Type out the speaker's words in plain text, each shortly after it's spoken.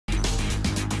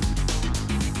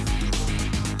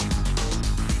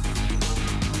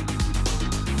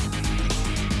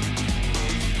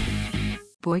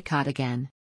Boycott again.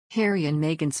 Harry and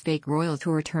Meghan's fake royal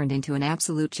tour turned into an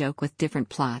absolute joke with different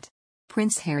plot.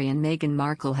 Prince Harry and Meghan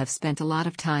Markle have spent a lot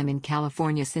of time in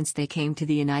California since they came to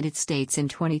the United States in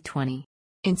 2020.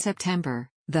 In September,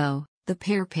 though, the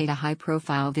pair paid a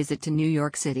high-profile visit to New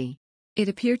York City. It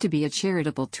appeared to be a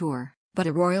charitable tour, but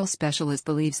a royal specialist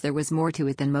believes there was more to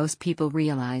it than most people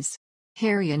realize.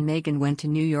 Harry and Meghan went to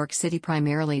New York City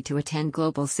primarily to attend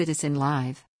Global Citizen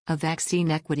Live, a vaccine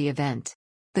equity event.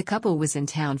 The couple was in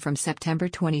town from September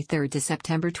 23 to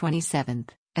September 27,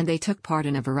 and they took part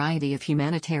in a variety of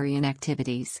humanitarian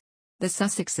activities. The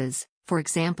Sussexes, for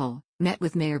example, met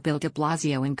with Mayor Bill de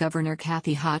Blasio and Governor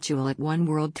Kathy Hochul at One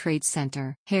World Trade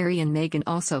Center. Harry and Meghan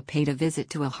also paid a visit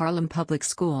to a Harlem public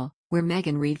school, where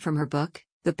Meghan read from her book,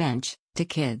 The Bench, to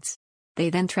kids. They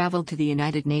then traveled to the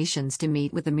United Nations to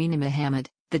meet with Amina Mohammed,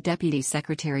 the Deputy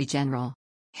Secretary General.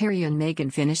 Harry and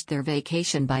Meghan finished their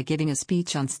vacation by giving a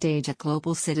speech on stage at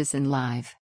Global Citizen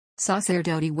Live.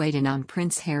 Sacerdoti weighed in on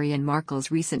Prince Harry and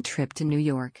Markle's recent trip to New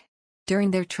York.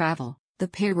 During their travel, the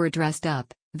pair were dressed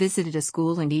up, visited a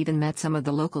school and even met some of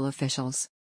the local officials.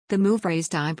 The move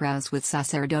raised eyebrows with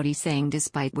Sacerdoti saying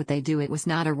despite what they do it was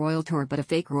not a royal tour but a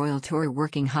fake royal tour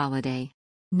working holiday.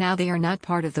 Now they are not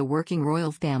part of the working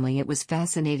royal family. It was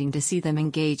fascinating to see them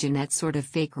engage in that sort of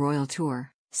fake royal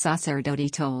tour,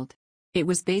 Sacerdoti told. It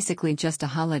was basically just a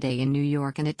holiday in New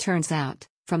York and it turns out,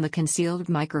 from the concealed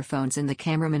microphones and the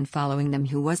cameraman following them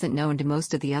who wasn't known to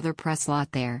most of the other press lot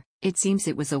there, it seems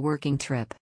it was a working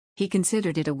trip. He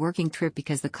considered it a working trip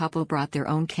because the couple brought their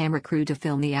own camera crew to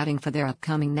film the outing for their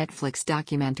upcoming Netflix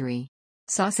documentary.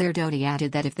 Sacerdoti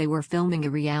added that if they were filming a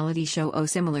reality show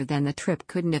similar then the trip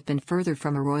couldn't have been further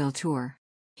from a royal tour.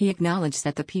 He acknowledged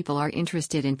that the people are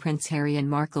interested in Prince Harry and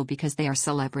Markle because they are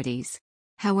celebrities.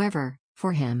 However,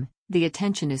 for him, the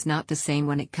attention is not the same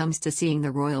when it comes to seeing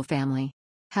the royal family.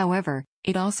 However,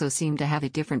 it also seemed to have a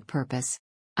different purpose.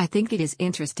 I think it is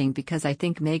interesting because I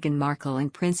think Meghan Markle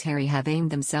and Prince Harry have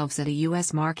aimed themselves at a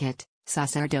US market,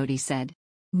 Sacerdoti said.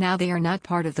 Now they are not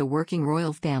part of the working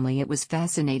royal family. It was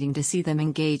fascinating to see them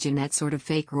engage in that sort of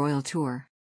fake royal tour.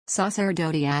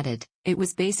 Sacerdoti added, it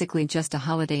was basically just a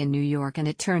holiday in New York and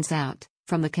it turns out,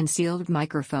 from the concealed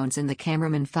microphones and the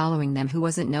cameraman following them who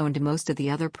wasn't known to most of the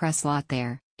other press lot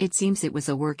there, it seems it was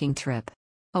a working trip.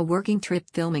 A working trip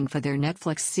filming for their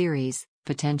Netflix series,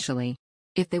 potentially.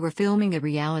 If they were filming a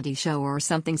reality show or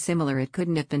something similar it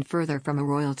couldn't have been further from a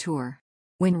royal tour.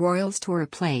 When royals tour a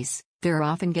place, there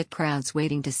often get crowds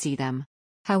waiting to see them.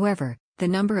 However, the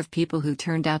number of people who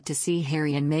turned out to see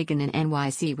Harry and Meghan in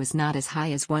NYC was not as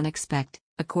high as one expect,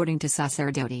 according to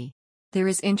Sacerdoti. There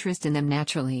is interest in them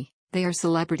naturally, they are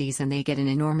celebrities and they get an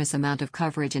enormous amount of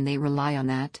coverage and they rely on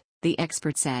that, the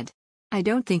expert said. I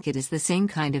don't think it is the same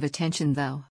kind of attention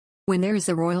though. When there is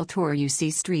a royal tour you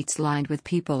see streets lined with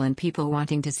people and people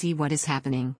wanting to see what is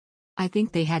happening. I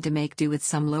think they had to make do with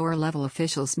some lower level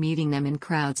officials meeting them in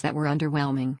crowds that were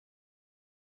underwhelming.